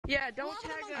Yeah, don't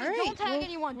tag us. All right, Don't tag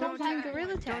anyone. Don't tag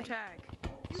Gorilla Don't Tag. tag.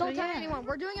 Don't tag anyone.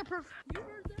 We're doing a Blue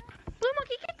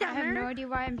Monkey, get I down have there. no idea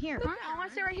why I'm here. I want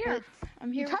to sit right here. But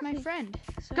I'm here with my friend.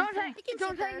 So Don't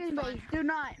tag anybody. Do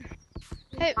not.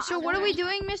 Hey, so what are we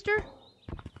doing, mister?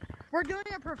 We're doing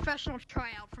a professional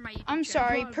tryout for my YouTube I'm channel.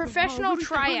 sorry, professional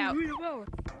tryout.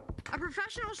 A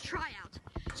professional's tryout.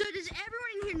 So does everyone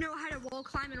in here know how to wall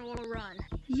climb and wall run?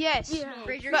 Yes. Yeah.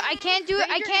 Raise your But hand. I can't do it.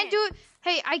 I Raise your can't hand. do it.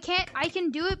 Hey, I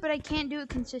can do it, but I can't do it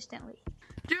consistently.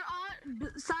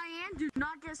 Cyan, do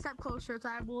not get a step closer.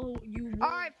 All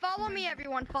right, follow me,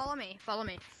 everyone. Follow me. Follow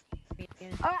me. I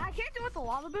can't do it with the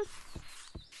lava boost.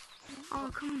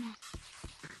 Oh, come on.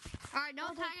 All right,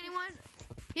 don't tag anyone.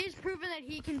 He's proven that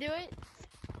he can do it.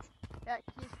 Yeah,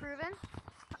 he's proven.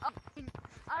 All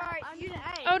right,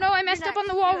 Oh no, I messed up on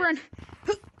the wall run.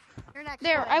 you're next.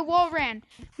 There, Bud. I wall ran.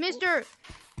 Mister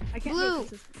I can't Blue.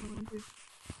 do it.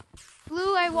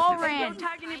 Blue, I wall Hey, ran. don't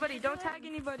tag anybody. Don't tag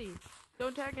anybody.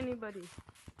 Don't tag anybody.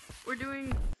 We're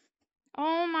doing.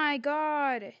 Oh my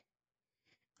god.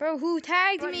 Bro, who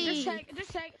tagged me?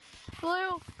 Just tag.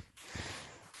 Blue.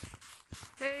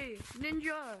 Hey,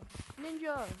 Ninja.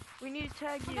 We need to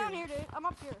tag you. I'm down here, dude. I'm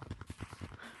up here.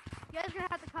 You guys are gonna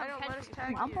have to come I don't catch let us me.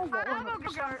 tag I'm you. gonna I'll go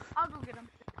get him. I'll go get him.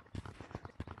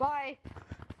 Bye.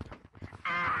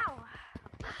 Ow!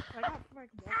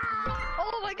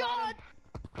 Oh my god!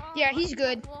 Yeah, he's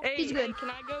good. Hey, He's good. Can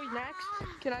I go next?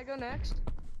 Can I go next?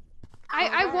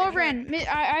 I wall ran.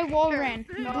 I wall ran.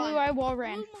 Blue, I wall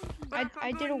ran. But if I'm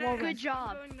I did a going wall next, run. Good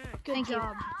job. I'm going next. Thank you.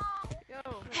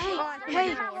 Yo.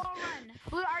 Hey,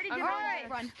 Blue, I already did I'm my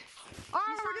going run. next. All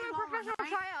right, we're doing a professional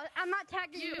tryout. I'm not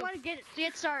tagging you. Want to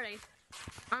get started?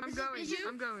 I'm Is going. you?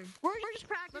 I'm going. We're just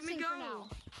Let me practicing go. for now.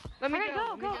 Let me Okay,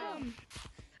 go. go.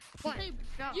 What?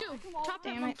 Go. You, top hat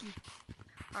Damn it. monkey.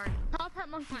 Alright. Top hat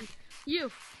monkey. You.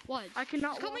 What? I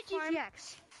cannot Just call me wall climb.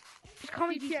 GTX. Just call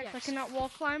me GTX. GTX. I cannot wall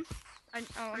climb. I'm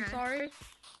Okay. sorry.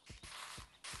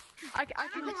 I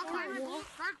can wall climb. climb.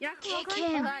 Yeah, kick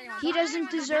him. He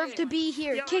doesn't deserve to be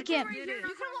here. Yo, Kick I him. did it.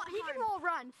 He can wall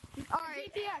run. All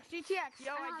right. GTX.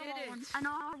 Yo, I did it. I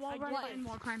know how to wall I run did it. and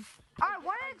wall climb. All right,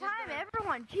 one at a time,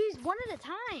 everyone. Jeez, one at a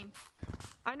time.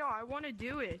 I know. I want to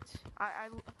do it.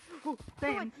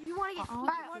 Same. You want to get? I'm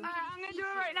gonna do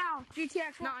it right now.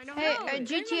 GTX. No, I know. Hey, how to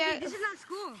do it. GTX. This is not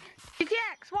school.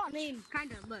 GTX. Watch.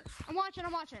 Kind of. Look. I'm watching.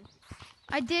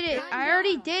 I did it. I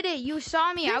already did it. You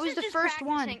saw me. I was the first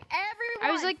one. Everyone.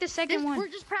 I was like the second one. We're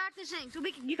just practicing, so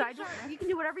you can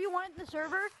do whatever you want in the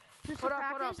server. Just to Hold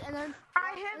up. practice, and then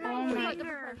I hit Oh my my-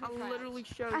 finger. I'll literally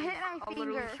show I you. hit my I'll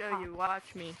literally finger. show you.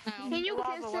 Watch me. Can you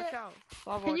Lava, kiss watch it? out.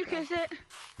 Lava, Can you watch out. kiss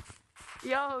it?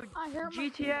 Yo, I hurt my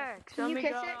GTX. Can you let me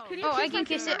kiss go. it? Could you Oh, I kiss can my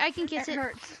kiss finger? it. I can kiss It it.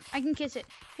 hurts. I can kiss it.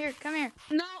 Here, come here.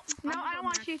 No, I don't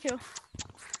want you to.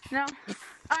 No.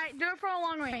 Alright, do it for a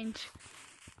long range.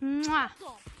 Mwah.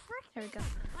 There we go.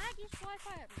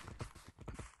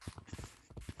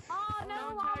 Oh, no,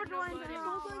 don't lava tag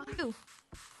joined. nobody.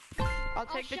 I'll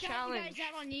take the challenge. You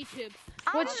guys out on YouTube.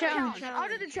 What's challenge? I'll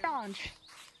do the challenge.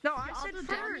 No, I said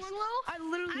first. I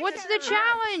literally What's said the first.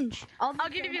 challenge? I'll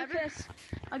give you a kiss.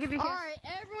 I'll give you a All kiss.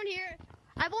 right, everyone here.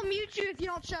 I will mute you if you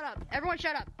don't shut up. Everyone,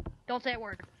 shut up. Don't say a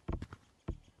word.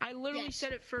 I literally Yes.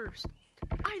 said it first.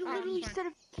 I literally said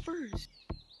it first.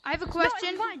 I have a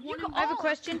question. fine. You can I have a all-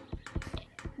 question.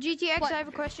 GTX, What? I have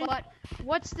a question. What?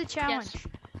 What's the challenge? Yes.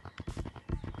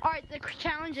 All right, the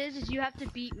challenge is you have to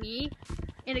beat me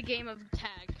in a game of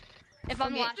tag. If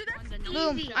I'm Okay. last one, then no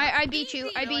Boom. one shut I up. beat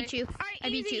you. I beat you. Alright, I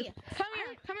beat you. Come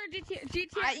here,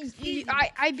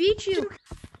 GTX. I beat you.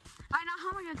 I know how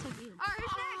am I gonna take you. All right,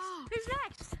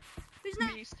 who's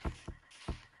next?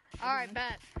 All right,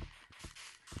 bet.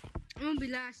 I'm gonna be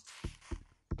last.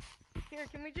 Here,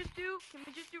 can we just do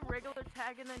regular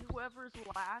tag and then whoever's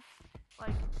last? Like,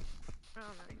 I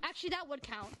don't know. Actually, that would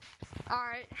count. All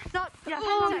right. Stop. Yeah, Stay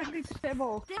on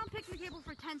picnic table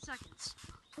for 10 seconds.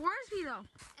 Where is he though?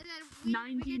 And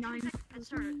then we get 10 seconds and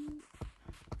start it.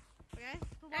 Okay?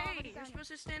 Hey, you're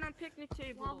supposed to stand on picnic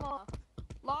table. Lava.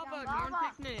 Lava, Yeah, you're on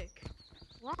lava. picnic.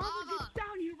 Lava.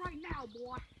 Down here right now,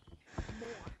 boy.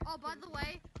 Oh, by the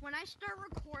way, when I start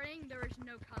recording, there is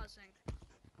no cussing.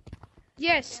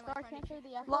 Yes.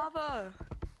 Lava.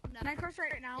 No. Can I curse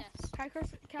right now? Yes. Can I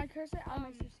curse it out of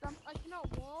my system? I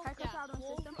cannot wall. Can I curse out of my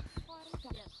system?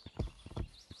 Yes.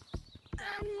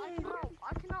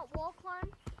 I cannot wall climb.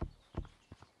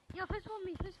 Yo, fist bump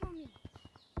me.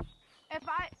 If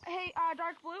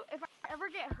Dark Blue, if I ever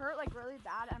get hurt like really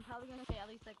bad, I'm probably gonna say at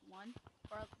least like one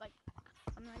or like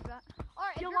something like that. All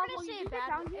right, if Yo, you're Lava, gonna say you a get bad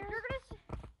down word, here? if you're gonna say,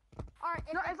 all right,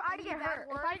 No, if I any get bad hurt,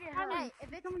 word, if I get hurt, hey,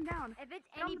 if coming down. it's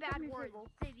Come any to bad me, word, table.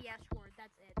 say the S word.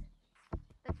 That's it.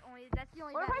 That's the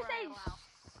only What bad if I word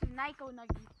Nyko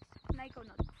Nuggies. Nyko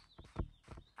Nuggies.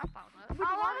 I found that.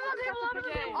 How long does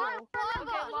it take? Okay, Lava, Count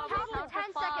to count to 10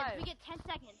 seconds. five. We get 10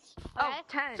 seconds. Oh, Okay?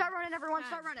 10. Start running, everyone.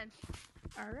 Start running.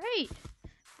 All right.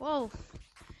 Well,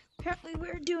 apparently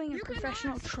we're doing a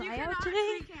professional tryout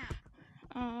today.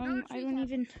 I don't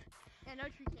even. Yeah, no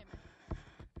tree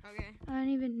camera. Okay. I don't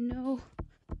even know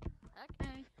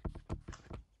Okay.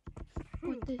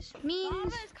 what this means. Lava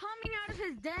is coming out of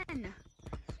his den.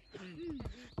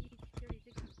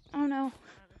 Oh no.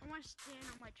 I want to stand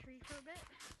on my tree for a bit.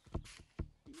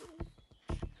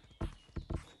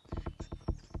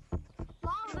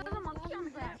 Lava, there's a monkey on the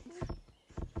ground.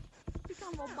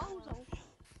 Become a bozo.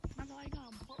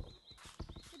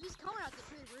 If he's coming out the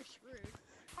tree, we're screwed.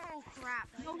 Oh crap.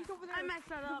 No, he's over there. I messed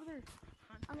that up.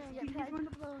 I'm gonna get pegged.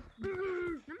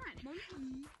 Never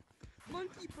mind.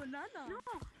 Monkey banana. No,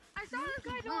 I saw this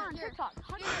guy do it on Here. TikTok.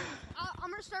 I'm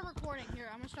gonna start recording. Here,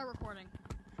 I'm gonna start recording.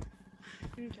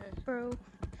 Okay. Bro.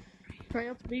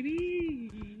 Tryouts,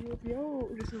 baby. Yo,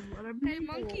 just a lot of Hey,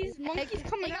 monkeys Hey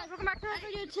coming guys, out. welcome back to our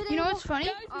video today. You know what's funny?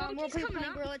 We're monkeys playing coming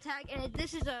out. Gorilla Tag, and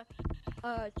this is a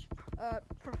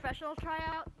professional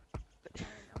tryout. And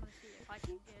I'm gonna see if I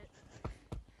can get.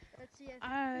 Let's see if.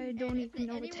 I don't if even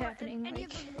know what's anyone- happening. If any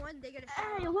Like, of them won, they get a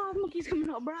Hey, a shout. lot of monkeys coming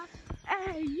up, bro.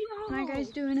 Hey, yo. my guy's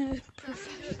doing a So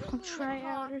professional if they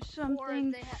tryout or Or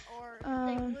something. they or if they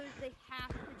Um, lose, they have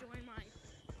to join my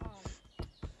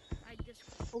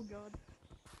Discord. Oh god.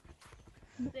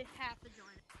 They have to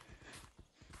join it.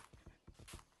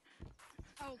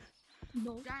 Oh,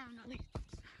 No. down.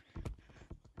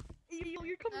 Yo,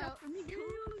 you're coming Oh. after me. Yo,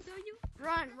 do you?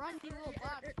 Run, you little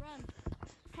bots, run.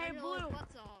 Hey, Run your little Blue.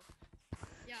 butts off.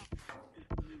 Yeah.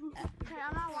 Okay,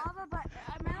 I'm not lava, but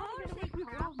I'm only gonna say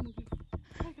crap.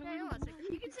 Hey, hold on a second.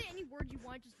 You can say any word you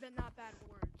want, just but not bad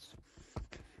words.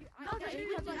 No,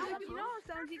 you know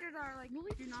some teachers are like,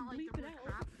 do not like the word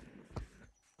crap.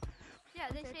 Yeah,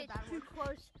 they Say say it's a bad it's too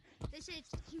close. They say it's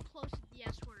too close to the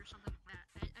S word or something like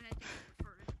that, and I think it's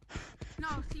preferred.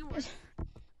 No, C word.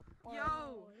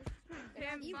 Yo.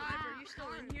 Cam Even 5, are that. you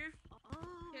still in here?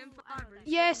 Oh. Cam 5, are you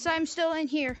Yes, I'm still in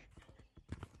here.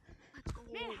 Let's go.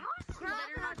 Man, how is Crap,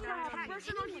 not die.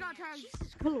 Person monkey got tagged.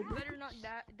 You better not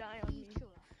die on me.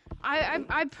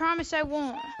 I promise I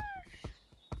won't.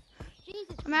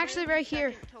 Jesus. I'm actually right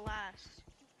here. Second to last.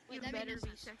 Wait, You that better makes be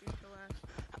no sense. second to last.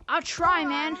 I'll try,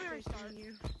 man.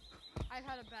 I've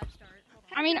had a bad start. Hold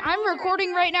on. I mean, I'm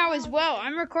recording right now as well.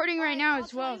 I'm recording right now I'll as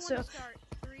tell well, you when so. to start.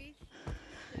 3,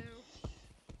 2,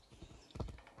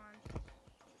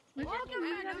 1.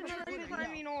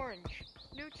 Climbing orange.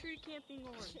 No tree camping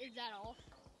orange. Is that all?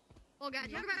 Well, guys,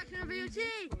 welcome back to the video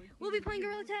today. We'll be playing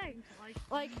Gorilla Tag.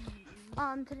 Like,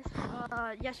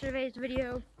 yesterday's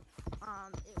video, it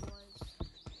was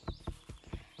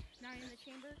now in the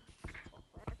chamber.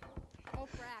 Oh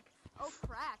frack! Oh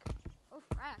frack! Oh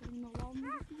frack!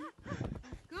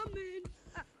 Come in.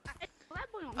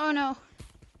 Oh no.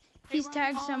 He's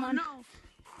tagged someone. No.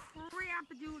 We have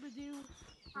to do to do.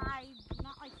 I do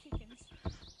not like chickens.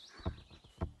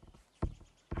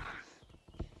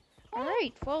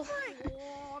 Alright, well,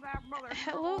 Oh, that mother.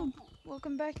 hello.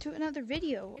 Welcome back to another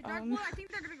video. Hey, Dark Blue, I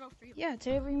think they're gonna go for you. Yeah,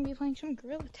 today we're gonna be playing some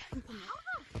Gorilla Tag.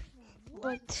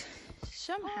 But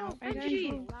somehow I gotta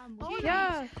go.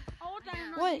 Yeah. Oh,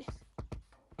 damn. What?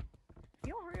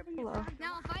 You hurry up and Hello. get tagged.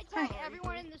 Now, if I tag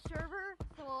everyone in the server,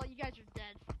 well, you guys are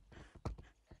dead.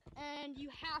 And you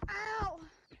have. Ow!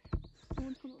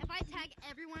 If I tag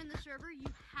everyone in the server, you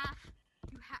have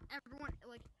everyone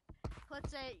like. Let's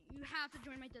say you have to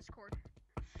join my Discord.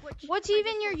 What's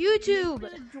even your YouTube?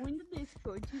 Join the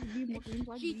Discord to be more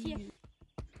like GTX.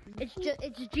 It's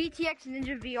GTX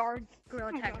Ninja VR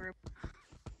Gorilla Tag group.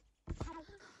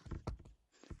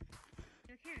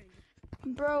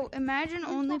 Bro, imagine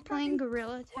only playing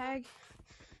Gorilla Tag.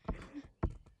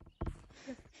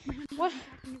 What?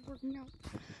 Man,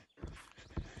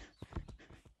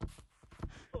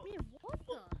 what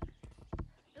the?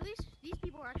 At least these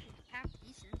people are actually half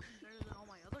decent and better than all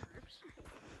my other groups.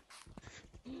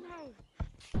 No.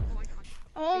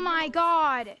 Oh my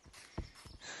god.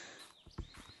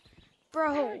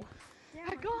 Bro.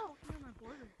 Yeah, go.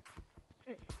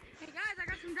 Hey guys, I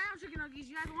got some dino chicken nuggies.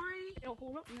 You guys want any? Yo,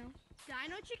 hold up now.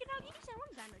 Dino chicken nuggies? I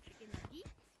want dino chicken nuggies.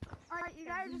 Alright, you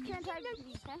guys just can't tag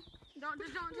me, okay? Don't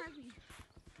tag me.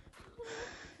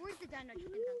 Where's the dino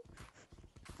chicken nuggies?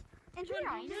 And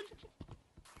try.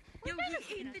 Yo,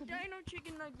 he ate the dino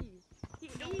chicken nuggies. He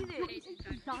ate it.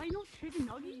 Dino chicken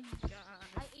nuggies?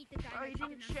 I ate the dino Oh, he chicken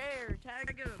didn't nuggies. share.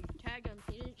 Tag him. Tag him.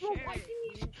 He didn't Bro, share why it.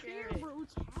 He didn't share it. bro?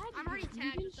 Tag I'm already me.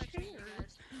 tagged You with section didn't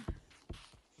guys.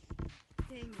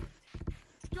 Dang it.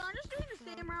 I'm just doing the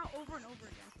same route over and over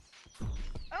again.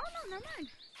 Oh no, never mind.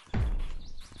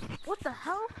 What the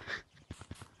hell?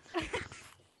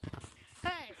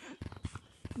 Hey,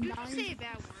 you just say a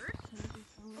bad word.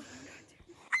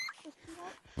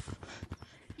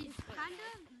 He's kinda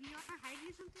VR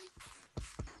hiding something.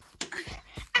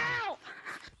 Ow!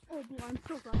 Oh, boy, I'm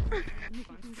so glad.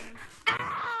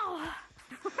 Ow!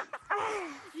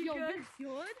 You good?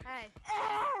 Good? Hey,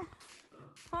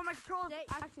 Oh, my controller's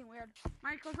acting weird.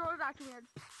 My controller's acting weird.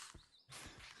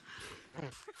 Still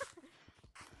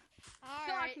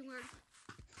alright. acting weird.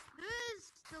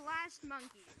 Who's the last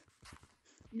monkey?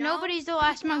 Nobody's the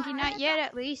last monkey, not yet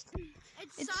at least.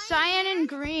 It's cyan and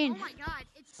green. Oh my god,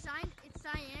 it's cyan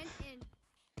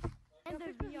and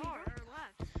the VR are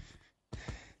left.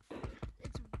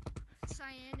 It's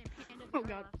cyan and panda Oh, VR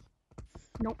God.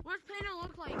 left. What does panda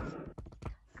look like?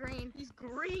 Green. He's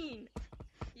green.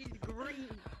 He's green.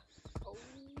 Oh.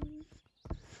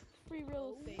 Free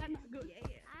real estate. That's not good.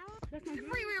 That's not good.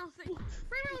 Free real estate.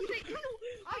 Free real estate.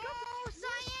 Oh,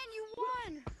 cyan, you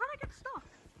won. How'd I get stuck?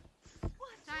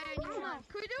 Cyan, you won.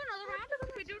 Can we do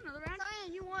another round? Cyan,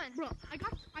 you won. Bro, I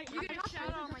got You get a shout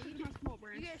out on my YouTube. YouTube. Small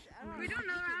brand. You get a shout out. Can we do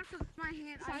another round? Cause my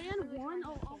hand. Cyan won.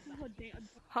 Oh, also a dance.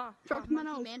 Huh? Sharkman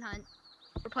Monkey Manhunt.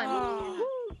 We're Oh. playing Monkey Manhunt.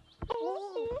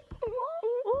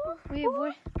 Wait,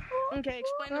 what? Okay,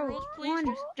 explain the Bro, rules, please. one,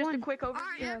 Just a one. quick overview.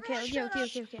 Alright, Yeah, okay, everyone okay,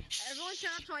 shut okay. up. Everyone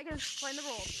shut up so I can explain the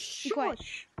rules. Be quiet.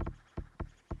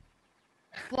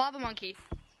 Lava monkey.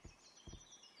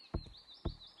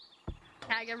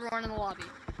 Tag everyone in the lobby.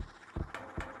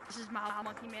 This is how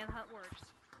Monkey Manhunt works.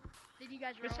 Then you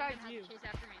guys are all Besides gonna have you. to chase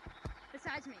after me.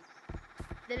 Besides me.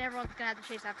 Then everyone's gonna have to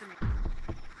chase after me.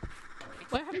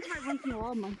 What happened to my run from the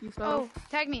wild monkey? So. Oh,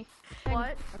 tag me.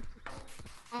 What?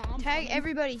 Tag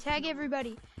everybody. Tag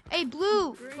everybody. Hey,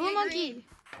 blue. Green, Blue monkey.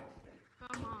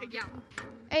 Come on. Yeah.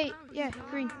 Hey, yeah,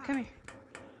 green. Come here.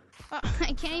 Oh,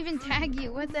 I can't even tag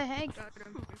you. What the heck?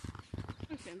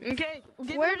 Okay.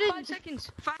 Give Where him did- 5 seconds?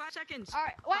 5 seconds.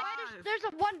 Alright, wait, there's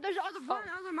one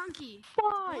other monkey.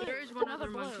 Why? There is one other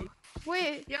monkey.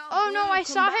 Wait. Yo, Oh no, Blue, I come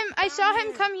saw back him. I down saw him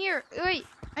here. come here. Wait.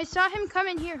 I saw him come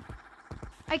in here.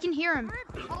 I can hear him.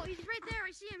 Oh, he's right there.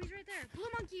 I see him. He's right there. Blue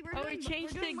monkey. Oh, he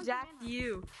changed the exact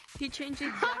you. He changed it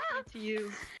exactly to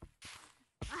you.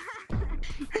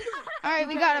 All right,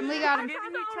 we got him. We got I'm him.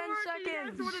 giving you 10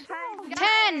 seconds.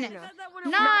 10,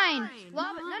 9,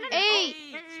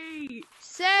 8,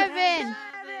 7,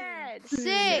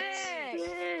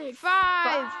 6,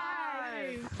 5,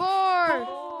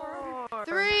 4,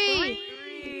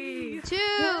 3, 2,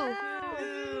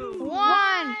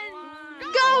 1.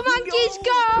 Go, monkeys,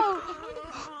 go!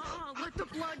 Let the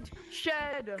blood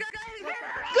shed.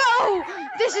 Go!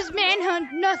 This is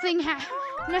manhunt. Nothing.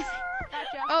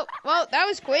 Oh, well, that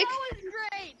was quick. That was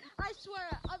great. I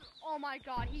swear. Oh my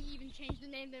god, he even changed the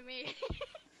name to me.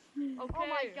 Okay. Oh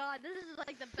my god, this is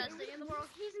like the best thing in the world.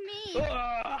 He's me.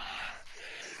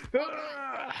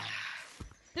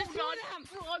 This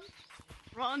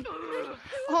run.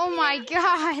 Oh my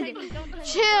god.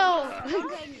 Chill. Don't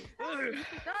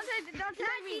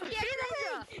tag me.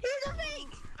 He's a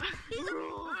fake. He's a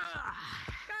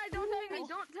Guys, don't tag me.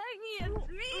 Don't tag me. It's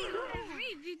me.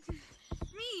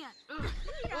 Me.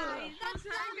 guys. That's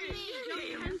not me.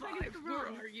 Where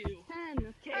are you?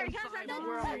 10. KM5,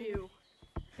 where are you?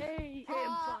 8.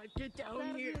 KM5, get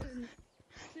down here.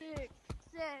 6.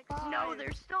 6. No,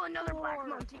 there's still another black 4,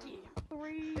 monkey.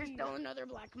 3. There's still another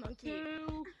black monkey.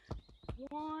 2.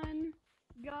 1.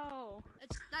 Go.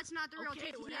 That's not the real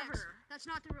Okay, GTX. whatever. That's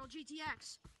not the real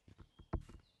GTX.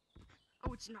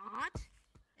 Oh, it's not?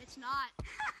 It's not.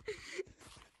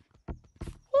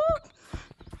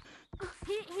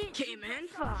 KM5.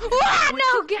 Ah,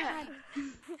 no, God.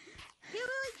 He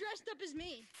literally dressed up as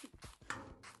me.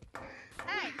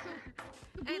 Hey,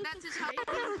 That's his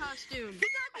Halloween costume. he's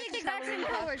not the exact same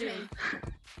color as me.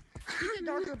 He's a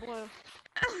darker blue.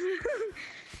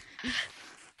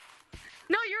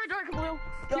 No, you're a darker blue.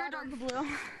 You're a darker blue.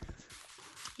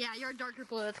 Yeah, you're a darker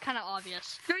blue. It's kind of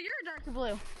obvious. No, you're a darker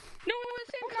blue. No, we're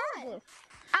the same color.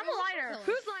 I'm a lighter. color.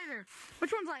 Who's lighter?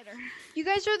 Which one's lighter? You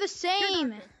guys are the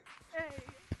same.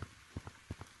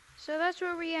 So that's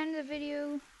where we end the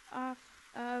video off.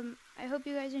 I hope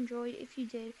you guys enjoyed. If you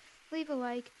did, leave a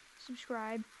like,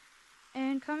 subscribe,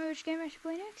 and comment which game I should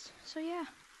play next. So yeah.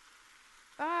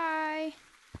 Bye.